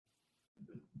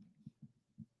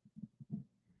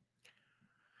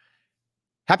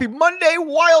Happy Monday,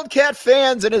 Wildcat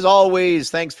fans. And as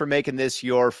always, thanks for making this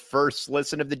your first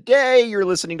listen of the day. You're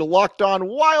listening to Locked On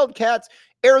Wildcats.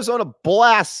 Arizona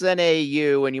blasts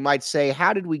NAU. And you might say,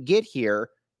 how did we get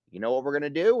here? You know what we're going to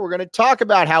do? We're going to talk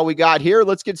about how we got here.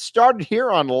 Let's get started here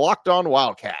on Locked On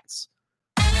Wildcats.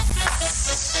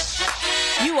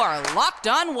 You are Locked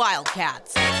On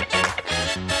Wildcats,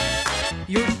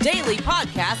 your daily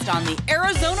podcast on the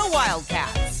Arizona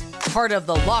Wildcats. Part of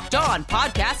the Locked On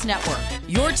Podcast Network,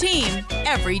 your team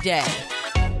every day.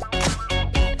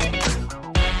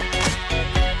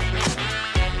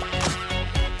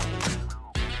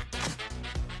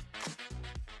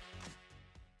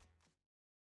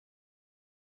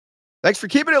 Thanks for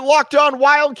keeping it locked on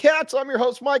Wildcats. I'm your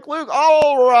host, Mike Luke.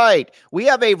 All right. We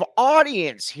have an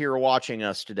audience here watching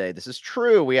us today. This is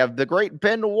true. We have the great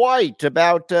Ben White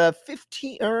about 10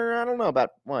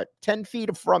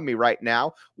 feet from me right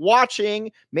now,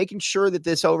 watching, making sure that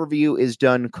this overview is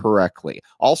done correctly.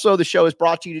 Also, the show is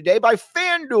brought to you today by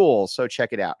FanDuel, so check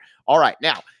it out. All right.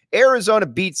 Now, Arizona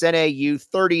beats NAU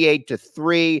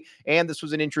 38-3, and this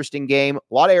was an interesting game.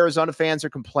 A lot of Arizona fans are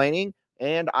complaining.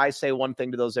 And I say one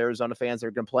thing to those Arizona fans that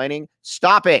are complaining: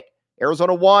 stop it.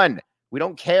 Arizona won. We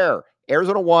don't care.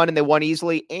 Arizona won, and they won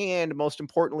easily. And most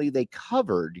importantly, they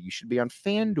covered. You should be on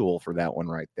FanDuel for that one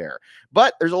right there.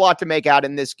 But there's a lot to make out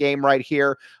in this game right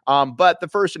here. But the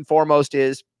first and foremost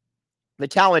is the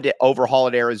talent overhaul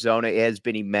at Arizona has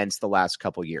been immense the last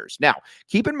couple years. Now,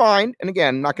 keep in mind, and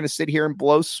again, I'm not going to sit here and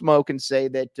blow smoke and say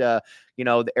that,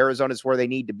 the Arizona is where they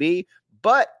need to be.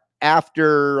 But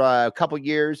after a couple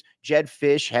years, Jedd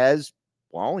Fisch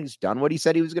he's done what he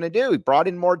said he was going to do. He brought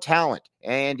in more talent,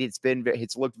 and it's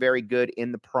looked very good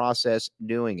in the process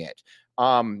doing it.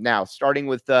 Now, starting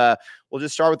with, we'll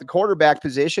just start with the quarterback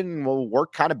position, and we'll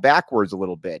work kind of backwards a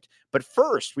little bit. But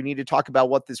first, we need to talk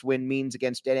about what this win means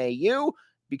against NAU,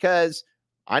 because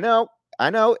I know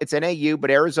it's NAU,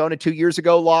 but Arizona 2 years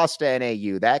ago lost to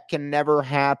NAU. That can never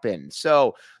happen.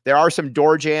 So there are some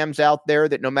door jams out there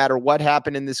that no matter what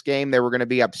happened in this game, they were going to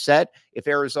be upset. If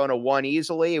Arizona won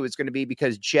easily, it was going to be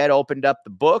because Jedd opened up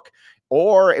the book.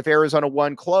 Or if Arizona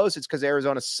won close, it's because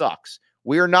Arizona sucks.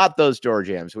 We are not those door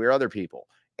jams. We are other people.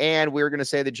 And we're going to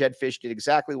say that Jedd Fisch did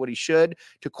exactly what he should.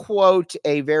 To quote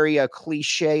a very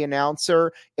cliche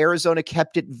announcer, Arizona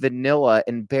kept it vanilla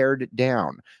and bared it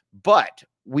down. But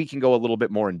we can go a little bit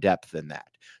more in depth than that.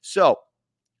 So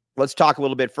let's talk a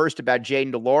little bit first about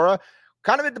Jayden de Laura.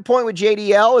 Kind of at the point with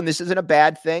JDL, and this isn't a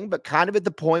bad thing, but kind of at the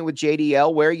point with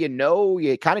JDL where you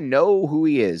kind of know who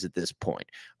he is at this point.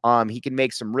 He can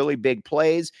make some really big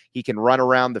plays. He can run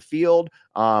around the field.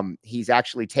 He's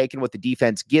actually taken what the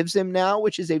defense gives him now,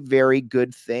 which is a very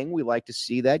good thing. We like to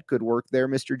see that. Good work there,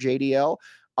 Mr. JDL.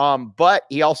 But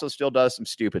he also still does some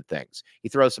stupid things. He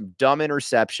throws some dumb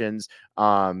interceptions.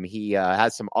 He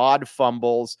has some odd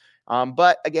fumbles.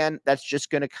 But again, that's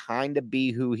just going to kind of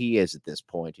be who he is at this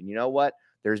point. And you know what?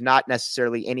 There's not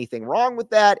necessarily anything wrong with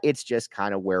that. It's just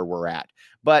kind of where we're at.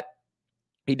 But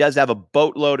he does have a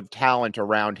boatload of talent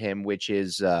around him, which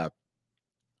is,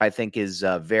 I think is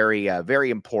very,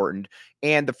 very important.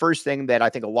 And the first thing that I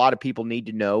think a lot of people need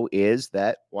to know is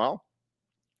that,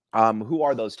 who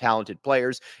are those talented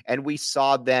players? And we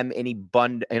saw them in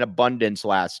abundance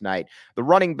last night. The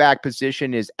running back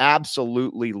position is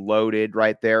absolutely loaded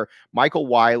right there. Michael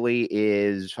Wiley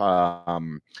is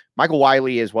Michael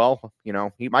Wiley is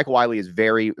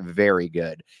very, very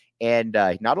good. And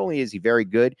not only is he very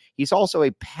good, he's also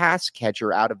a pass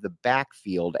catcher out of the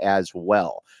backfield as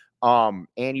well. And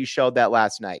you showed that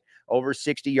last night. Over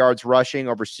 60 yards rushing,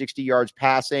 over 60 yards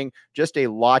passing, just a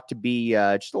lot to be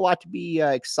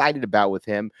excited about with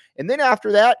him. And then after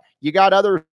that, you got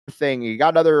other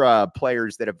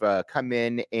players that have come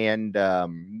in and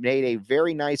made a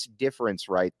very nice difference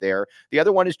right there. The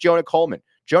other one is Jonah Coleman.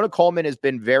 Jonah Coleman has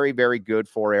been very, very good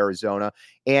for Arizona,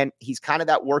 and he's kind of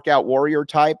that workout warrior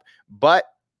type, but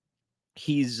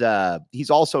he's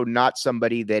also not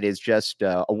somebody that is just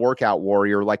a workout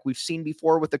warrior like we've seen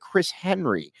before with the Chris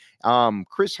Henry.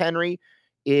 Chris Henry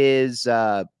is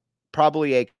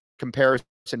probably a comparison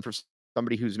for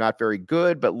somebody who's not very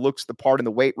good but looks the part in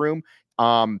the weight room.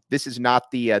 This is not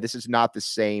the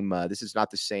same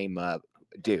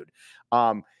dude.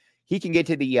 He can get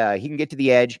to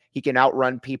the edge. He can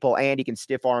outrun people, and he can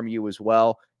stiff arm you as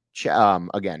well.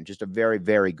 Again, just a very,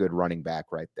 very good running back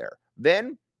right there.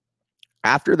 Then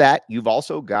after that, you've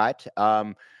also got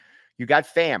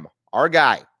Fam, our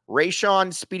guy,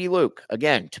 Rayshon Speedy Luke.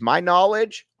 Again, to my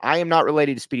knowledge, I am not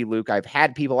related to Speedy Luke. I've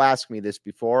had people ask me this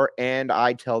before, and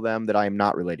I tell them that I am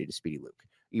not related to Speedy Luke.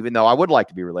 even though I would like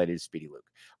to be related to Speedy Luke.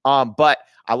 But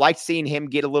I like seeing him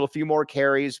get a few more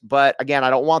carries. But again, I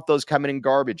don't want those coming in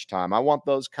garbage time. I want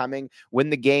those coming when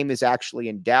the game is actually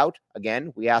in doubt.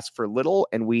 Again, we ask for little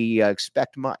and we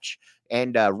expect much.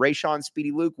 And Rayshon,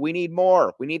 Speedy Luke, we need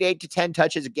more. We need 8 to 10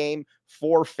 touches a game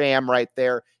for fam right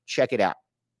there. Check it out.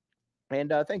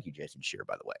 And thank you, Jason Shear,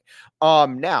 by the way.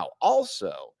 Now,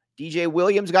 also, DJ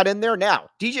Williams got in there. Now,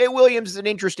 DJ Williams is an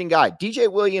interesting guy.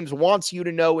 DJ Williams wants you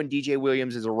to know when DJ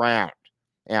Williams is around.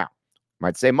 Yeah.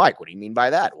 Might say, Mike, what do you mean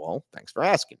by that? Well, thanks for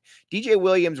asking. DJ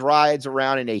Williams rides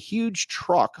around in a huge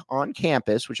truck on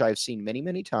campus, which I've seen many,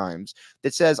 many times,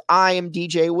 that says, I am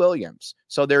DJ Williams.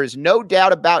 So there is no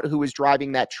doubt about who is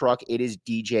driving that truck. It is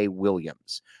DJ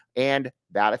Williams. And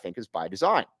that, I think, is by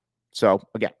design. So,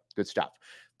 again, good stuff.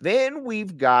 Then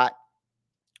we've got,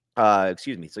 so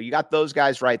you got those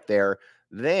guys right there.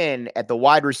 Then at the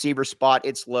wide receiver spot,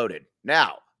 it's loaded.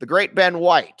 Now, the great Ben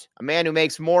White, a man who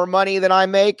makes more money than I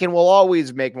make and will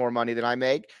always make more money than I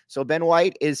make. So Ben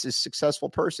White is a successful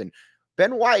person.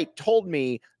 Ben White told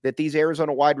me that these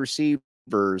Arizona wide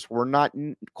receivers were not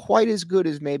quite as good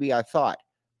as maybe I thought.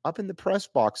 Up in the press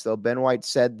box, though, Ben White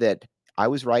said that I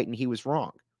was right and he was wrong.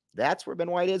 That's where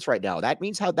Ben White is right now.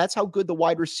 That's how good the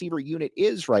wide receiver unit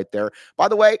is right there. By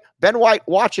the way, Ben White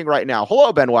watching right now.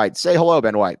 Hello, Ben White. Say hello,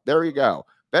 Ben White. There you go.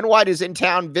 Ben White is in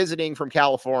town visiting from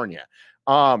California.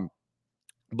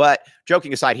 But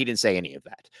joking aside, he didn't say any of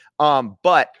that.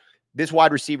 But this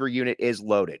wide receiver unit is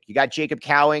loaded. You got Jacob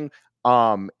Cowing,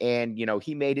 and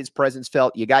he made his presence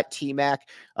felt. You got T-Mac.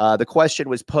 The question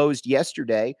was posed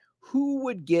yesterday: who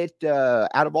would get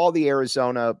out of all the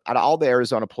Arizona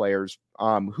players?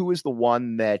 Who is the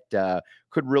one that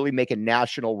could really make a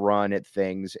national run at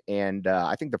things? And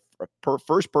I think the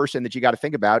first person that you got to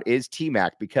think about is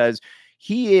T-Mac, because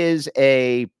he's just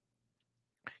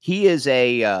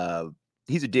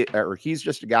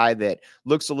a guy that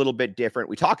looks a little bit different.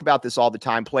 We talk about this all the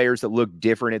time. Players that look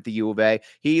different at the U of A.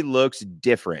 He looks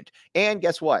different. And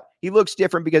guess what? He looks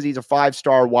different because he's a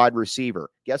 5-star wide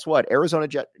receiver. Guess what? Arizona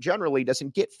generally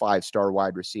doesn't get 5-star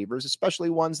wide receivers,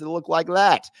 especially ones that look like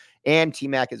that. And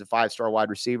T-Mac is a 5-star wide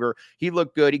receiver. He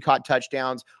looked good. He caught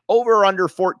touchdowns. Over or under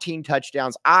 14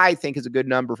 touchdowns, I think, is a good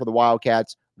number for the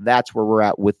Wildcats. That's where we're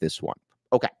at with this one.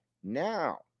 Okay.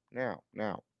 Now.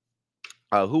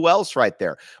 Who else right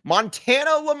there? Montana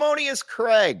Lamonius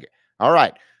Craig. All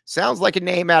right. Sounds like a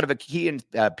name out of a Key and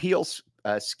Peele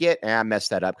skit. And I messed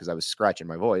that up because I was scratching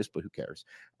my voice, but who cares?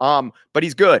 But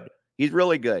he's good. He's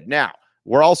really good. Now,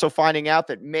 we're also finding out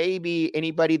that maybe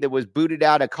anybody that was booted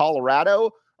out of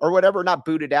Colorado or whatever, not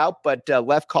booted out, but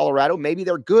left Colorado, maybe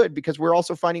they're good, because we're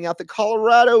also finding out that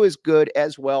Colorado is good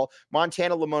as well.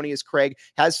 Montana Lamonius Craig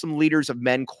has some leaders of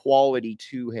men quality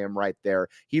to him right there.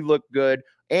 He looked good.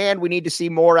 And we need to see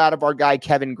more out of our guy,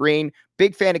 Kevin Green.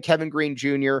 Big fan of Kevin Green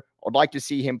Jr. I'd like to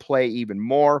see him play even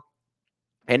more.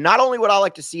 And not only would I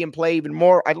like to see him play even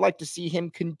more, I'd like to see him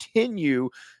continue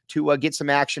to get some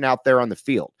action out there on the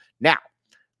field. Now,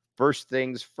 first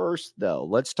things first, though,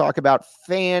 let's talk about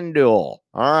FanDuel.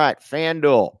 All right,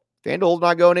 FanDuel. FanDuel's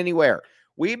not going anywhere.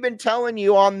 We've been telling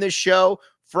you on this show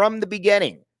from the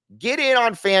beginning, get in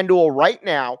on FanDuel right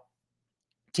now.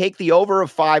 Take the over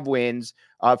of 5 wins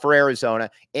for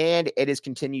Arizona, and it has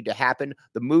continued to happen.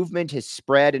 The movement has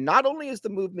spread, and not only has the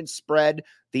movement spread,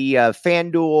 the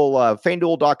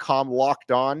FanDuel.com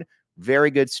locked on,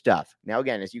 very good stuff. Now,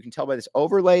 again, as you can tell by this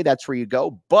overlay, that's where you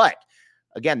go. But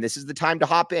again, this is the time to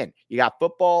hop in. You got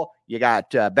football, you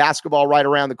got basketball right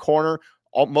around the corner.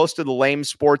 Most of the lame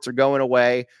sports are going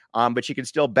away, but you can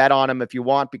still bet on them if you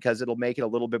want, because it'll make it a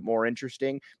little bit more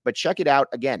interesting. But check it out.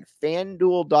 Again,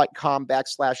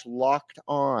 FanDuel.com/locked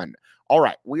on. All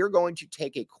right, we are going to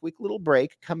take a quick little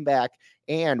break, come back,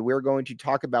 and we're going to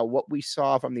talk about what we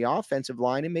saw from the offensive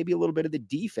line and maybe a little bit of the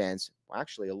defense. Well,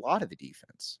 actually, a lot of the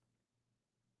defense.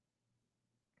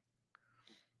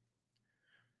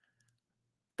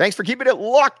 Thanks for keeping it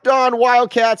locked on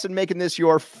Wildcats and making this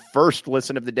your first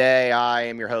listen of the day. I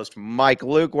am your host, Mike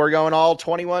Luke. We're going all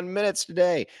 21 minutes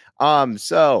today.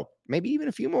 So maybe even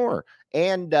a few more.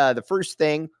 And the first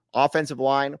thing, offensive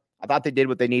line, I thought they did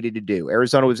what they needed to do.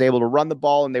 Arizona was able to run the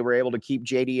ball, and they were able to keep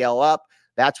JDL up.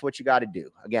 That's what you got to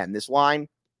do. Again, this line,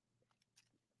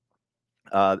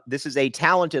 this is a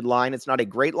talented line. It's not a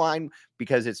great line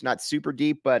because it's not super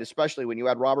deep, but especially when you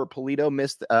had Robert Polito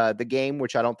miss the game,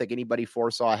 which I don't think anybody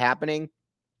foresaw happening,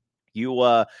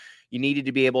 you needed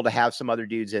to be able to have some other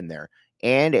dudes in there.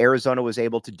 And Arizona was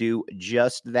able to do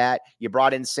just that. You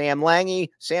brought in Sam Lange.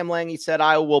 Sam Lange said,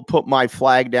 I will put my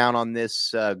flag down on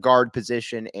this guard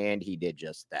position, and he did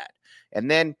just that. And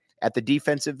then at the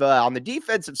defensive, on the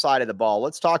defensive side of the ball,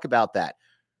 let's talk about that.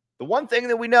 the one thing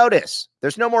that we notice,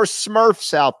 there's no more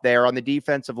Smurfs out there on the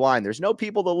defensive line. There's no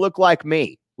people that look like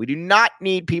me. We do not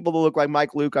need people to look like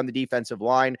Mike Luke on the defensive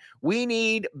line. We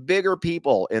need bigger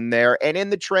people in there. And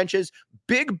in the trenches,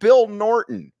 Big Bill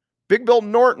Norton. Big Bill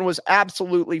Norton was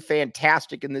absolutely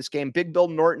fantastic in this game. Big Bill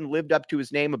Norton lived up to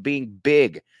his name of being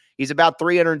big. He's about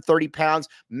 330 pounds,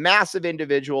 massive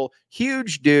individual,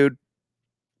 huge dude.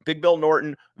 Big Bill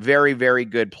Norton, very, very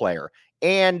good player.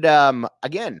 And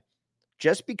again,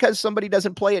 just because somebody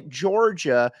doesn't play at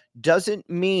Georgia doesn't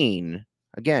mean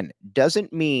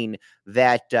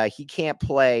that he can't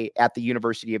play at the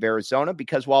University of Arizona,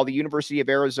 because while the University of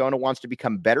Arizona wants to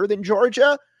become better than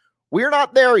Georgia, we're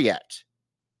not there yet.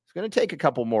 It's going to take a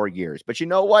couple more years. But you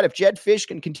know what? If Jed Fish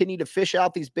can continue to fish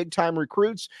out these big-time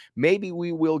recruits, maybe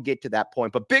we will get to that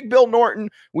point. But Big Bill Norton,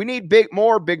 we need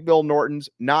more Big Bill Nortons,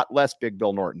 not less Big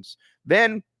Bill Nortons.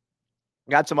 Then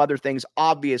got some other things,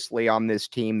 obviously, on this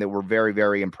team that were very,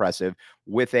 very impressive.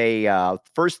 With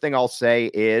first thing I'll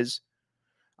say is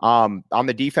on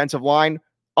the defensive line,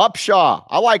 Upshaw.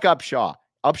 I like Upshaw.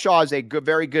 Upshaw is a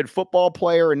very good football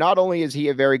player. And not only is he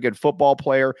a very good football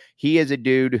player, he is a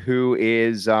dude who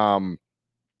is, again,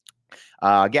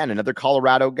 another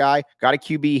Colorado guy. Got a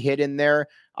QB hit in there.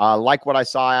 Like what I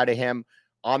saw out of him.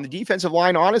 On the defensive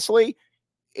line, honestly,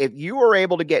 if you are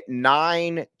able to get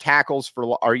 9 tackles for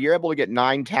loss,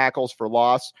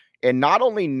 and not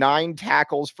only 9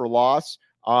 tackles for loss,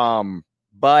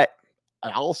 but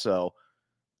also,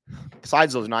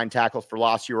 besides those 9 tackles for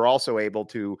loss, you were also able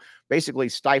to basically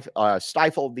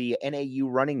stifle the NAU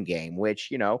running game, which,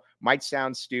 might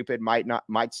sound stupid,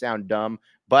 might sound dumb,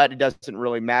 but it doesn't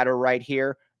really matter right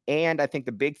here. And I think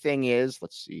the big thing is,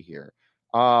 let's see here.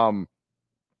 I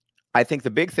think the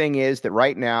big thing is that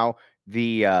right now,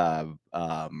 the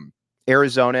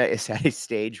Arizona is at a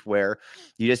stage where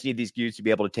you just need these dudes to be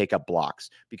able to take up blocks,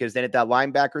 because then at that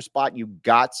linebacker spot, you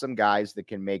got some guys that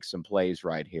can make some plays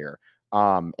right here.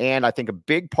 And I think a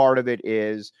big part of it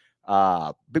is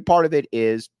that,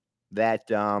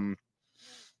 that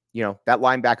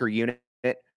linebacker unit,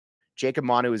 Jacob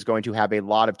Manu is going to have a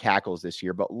lot of tackles this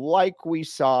year. But like we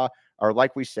said,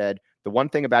 the one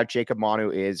thing about Jacob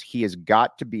Manu is he has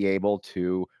got to be able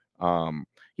to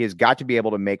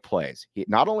make plays.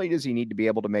 Not only does he need to be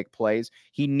able to make plays,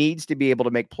 he needs to be able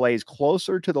to make plays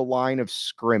closer to the line of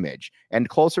scrimmage. And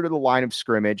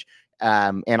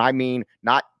I mean,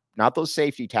 not those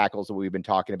safety tackles that we've been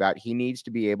talking about. He needs to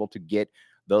be able to get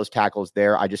those tackles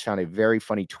there. I just found a very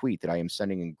funny tweet that I am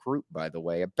sending in group, by the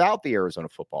way, about the Arizona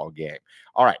football game.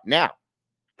 All right, now,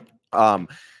 and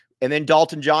then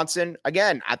Dalton Johnson.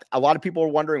 Again, a lot of people are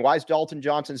wondering, why is Dalton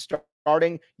Johnson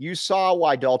starting? You saw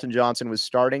why Dalton Johnson was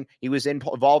starting. He was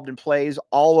involved in plays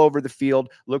all over the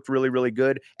field, looked really, really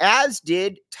good, as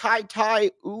did Tai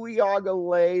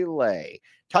Uiagalelei.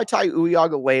 Tai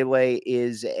Uiagalelei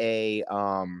is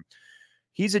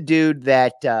he's a dude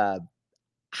that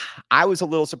I was a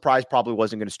little surprised probably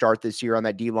wasn't going to start this year on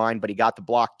that D-line, but he got the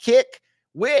block kick,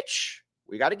 which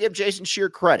we got to give Jason Scheer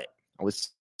credit. I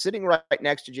was sitting right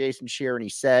next to Jason Scheer, and he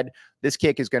said, this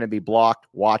kick is going to be blocked.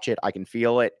 Watch it. I can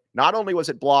feel it. Not only was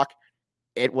it blocked,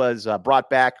 it was brought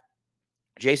back.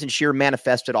 Jason Scheer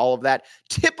manifested all of that.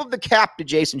 Tip of the cap to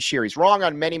Jason Scheer. He's wrong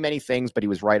on many, many things, but he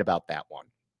was right about that one.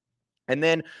 And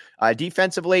then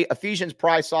defensively, Ephesians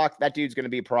Prysock, that dude's going to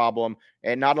be a problem.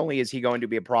 And not only is he going to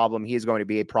be a problem, he is going to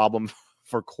be a problem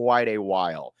for quite a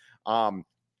while. I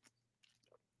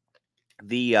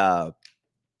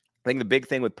think the big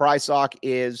thing with Prysock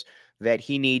is that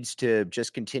he needs to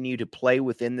just continue to play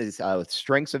within the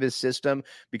strengths of his system,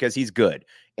 because he's good.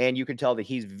 And you can tell that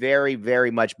he's very, very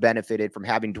much benefited from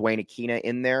having Dwayne Akina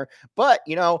in there. But,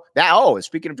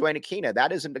 speaking of Dwayne Akina,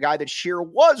 that isn't the guy that Scheer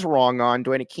was wrong on.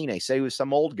 Dwayne Akina, he said he was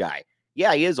some old guy.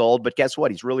 Yeah, he is old, but guess what?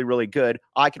 He's really, really good.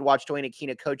 I could watch Dwayne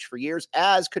Akina coach for years,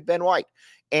 as could Ben White.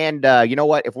 And you know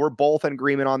what? If we're both in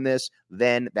agreement on this,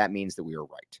 then that means that we were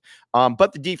right.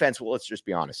 But the defense, well, let's just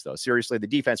be honest, though. Seriously, the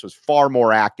defense was far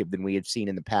more active than we had seen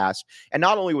in the past. And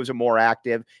not only was it more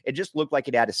active, it just looked like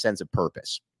it had a sense of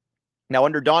purpose. Now,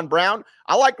 under Don Brown,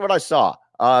 I liked what I saw.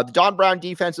 The Don Brown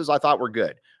defenses I thought were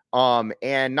good.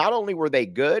 And not only were they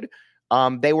good,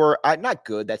 they were not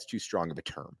good. That's too strong of a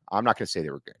term. I'm not going to say they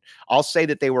were good. I'll say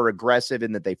that they were aggressive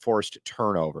in that they forced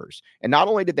turnovers. And not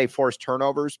only did they force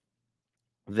turnovers,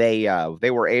 they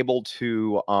were able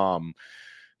to,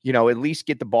 at least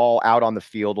get the ball out on the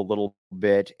field a little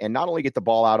bit. And not only get the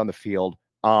ball out on the field,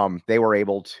 they were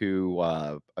able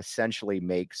to essentially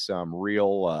make some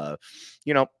real,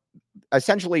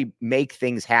 essentially make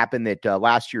things happen that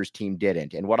last year's team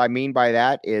didn't. And what I mean by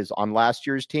that is on last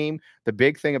year's team, the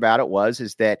big thing about it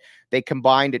is that they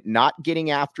combined it not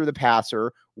getting after the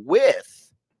passer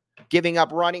with giving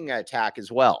up running attack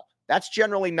as well. That's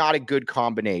generally not a good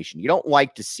combination. You don't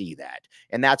like to see that.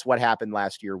 And that's what happened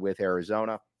last year with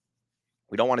Arizona.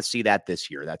 We don't want to see that this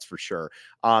year, that's for sure.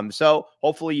 So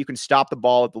hopefully you can stop the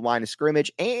ball at the line of scrimmage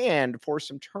and force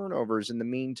some turnovers in the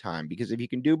meantime, because if you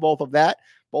can do both of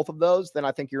those, then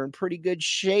I think you're in pretty good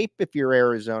shape if you're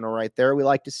Arizona right there. We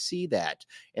like to see that.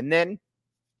 And then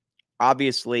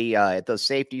obviously, at those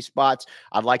safety spots,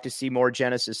 I'd like to see more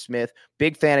Genesis Smith.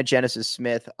 Big fan of Genesis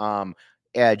Smith.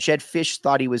 Jed Fish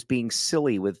thought he was being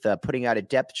silly with putting out a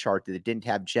depth chart that didn't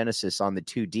have Genesis on the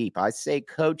 2 deep. I say,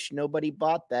 Coach, nobody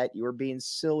bought that. You were being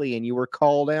silly, and you were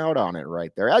called out on it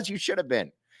right there, as you should have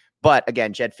been. But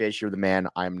again, Jed Fish, you're the man.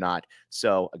 I'm not.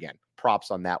 So again,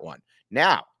 props on that one.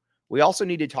 Now, we also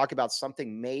need to talk about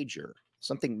something major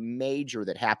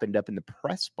that happened up in the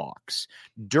press box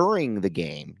during the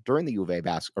U of A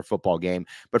basketball or football game.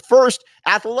 But first,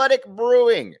 Athletic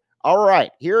Brewing. All right,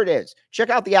 here it is.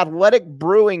 Check out the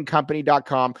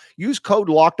athleticbrewingcompany.com. Use code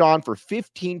LOCKEDON for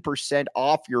 15%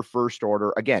 off your first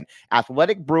order. Again,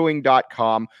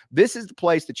 athleticbrewing.com. This is the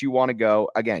place that you want to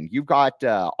go. Again, you've got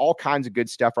all kinds of good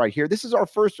stuff right here. This is our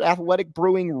first Athletic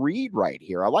Brewing read right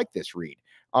here. I like this read.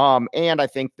 And I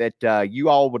think that you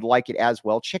all would like it as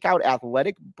well. Check out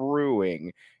Athletic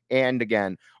Brewing. And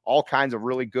again, all kinds of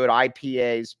really good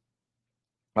IPAs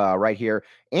right here.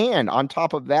 And on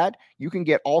top of that, you can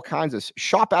get all kinds of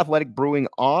Shop Athletic Brewing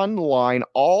online,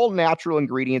 all natural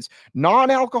ingredients,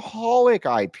 non-alcoholic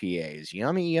IPAs.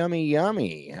 Yummy, yummy,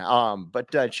 yummy.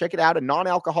 But check it out, a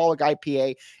non-alcoholic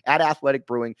IPA at Athletic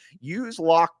Brewing. Use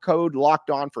code Locked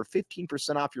On for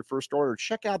 15% off your first order.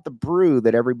 Check out the brew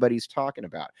that everybody's talking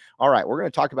about. All right, we're going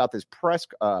to talk about this press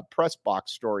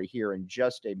box story here in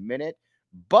just a minute.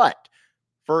 But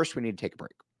first, we need to take a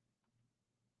break.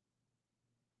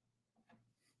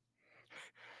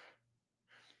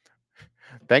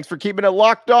 Thanks for keeping it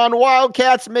locked on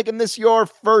Wildcats, making this your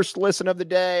first listen of the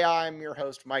day. I'm your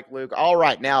host, Mike Luke. All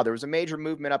right, now there was a major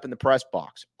movement up in the press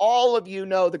box. All of you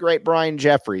know the great Brian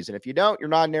Jeffries, and if you don't, you're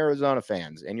not an Arizona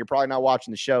fans, and you're probably not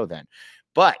watching the show then.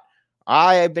 But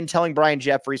I have been telling Brian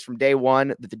Jeffries from day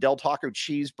one that the Del Taco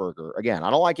cheeseburger, again,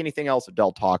 I don't like anything else at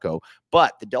Del Taco,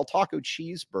 but the Del Taco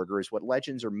cheeseburger is what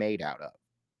legends are made out of.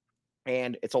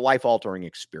 And it's a life-altering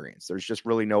experience. There's just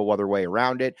really no other way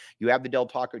around it. You have the Del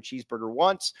Taco cheeseburger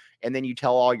once, and then you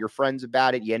tell all your friends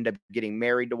about it. You end up getting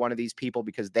married to one of these people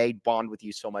because they bond with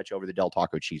you so much over the Del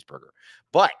Taco cheeseburger.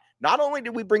 But not only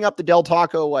did we bring up the Del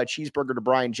Taco cheeseburger to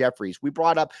Brian Jeffries, we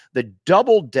brought up the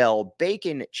Double Del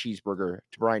Bacon cheeseburger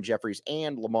to Brian Jeffries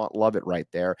and Lamont Lovett right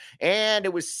there. And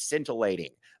it was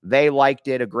scintillating. They liked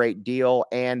it a great deal,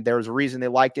 and there's a reason they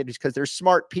liked it is because they're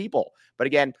smart people. But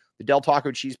again, the Del Taco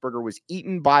cheeseburger was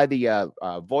eaten by the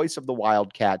voice of the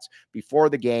Wildcats before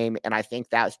the game, and I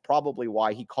think that's probably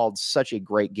why he called such a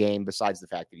great game, besides the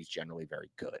fact that he's generally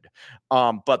very good.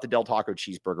 But the Del Taco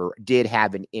cheeseburger did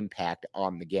have an impact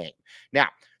on the game. Now,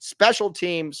 special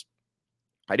teams,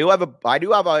 I do have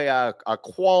a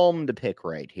qualm to pick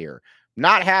right here.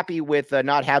 Not happy with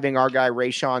not having our guy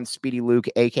Rayshon Speedy Luke,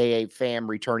 a.k.a. Fam,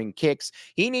 returning kicks.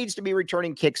 He needs to be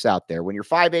returning kicks out there. When you're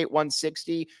 5'8",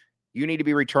 160, you need to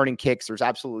be returning kicks. There's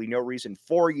absolutely no reason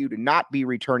for you to not be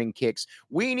returning kicks.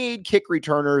 We need kick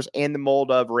returners in the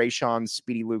mold of Rayshon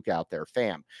Speedy Luke out there,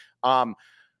 Fam.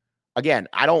 Again,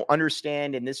 I don't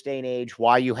understand in this day and age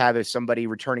why you have somebody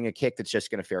returning a kick that's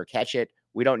just going to fair catch it.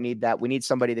 We don't need that. We need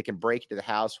somebody that can break into the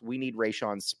house. We need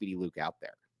Rayshon Speedy Luke out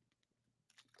there.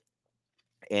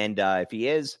 And if he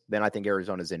is, then I think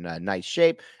Arizona's in nice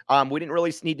shape. We didn't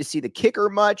really need to see the kicker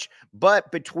much, but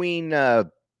between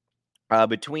Kyle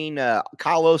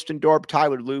Ostendorp,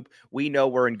 Tyler Loop, we know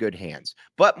we're in good hands.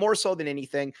 But more so than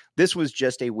anything, this was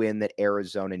just a win that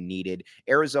Arizona needed.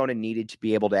 Arizona needed to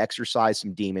be able to exercise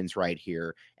some demons right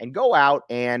here and go out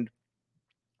and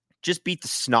just beat the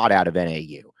snot out of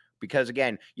NAU. Because,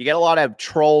 again, you get a lot of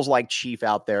trolls like Chief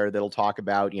out there that'll talk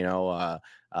about,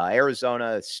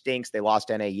 Arizona stinks. They lost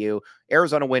NAU.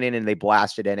 Arizona went in and they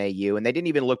blasted NAU, and they didn't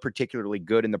even look particularly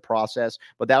good in the process.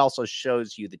 But that also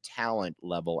shows you the talent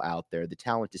level out there, the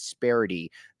talent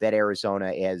disparity that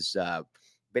Arizona has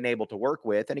been able to work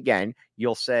with. And, again,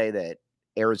 you'll say that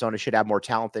Arizona should have more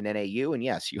talent than NAU, and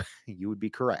yes, you would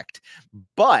be correct.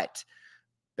 But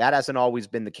that hasn't always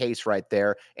been the case right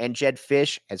there. And Jed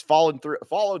Fish has followed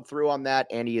through on that,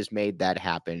 and he has made that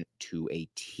happen to a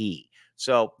T.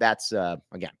 So that's,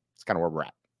 again, it's kind of where we're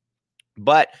at.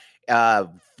 But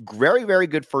Very, very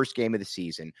good first game of the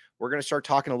season. We're going to start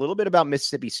talking a little bit about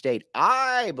Mississippi State.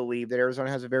 I believe that Arizona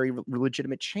has a very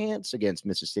legitimate chance against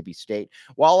Mississippi State,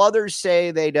 while others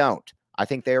say they don't. I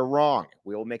think they are wrong.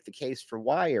 We will make the case for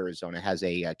why Arizona has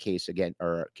a case again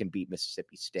or can beat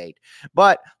Mississippi State.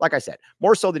 But like I said,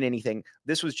 more so than anything,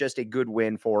 this was just a good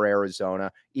win for Arizona.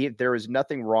 There is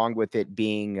nothing wrong with it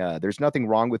being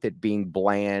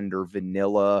bland or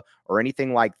vanilla or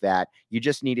anything like that. You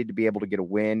just needed to be able to get a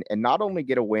win, and not only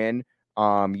get a win,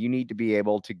 you need to be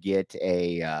able to get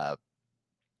a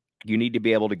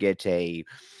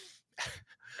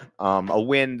a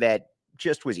win that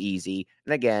just was easy.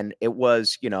 And again, it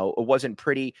wasn't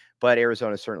pretty, but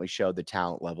Arizona certainly showed the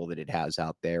talent level that it has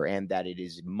out there and that it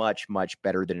is much, much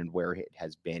better than where it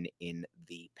has been in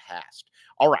the past.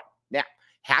 All right. Now,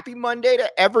 happy Monday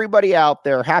to everybody out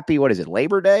there. Happy, what is it,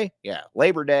 Labor Day? Yeah,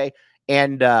 Labor Day.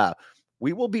 And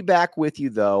we will be back with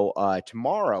you, though,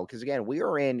 tomorrow, because, again, we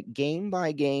are in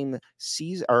game-by-game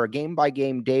season or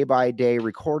game-by-game, day-by-day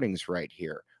recordings right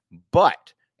here.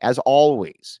 But, as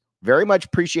always, very much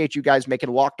appreciate you guys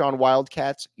making Locked On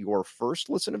Wildcats your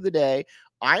first listen of the day.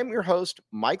 I'm your host,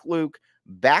 Mike Luke,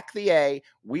 back the A.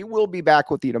 We will be back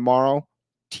with you tomorrow.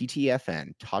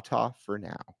 TTFN. Ta-ta for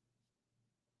now.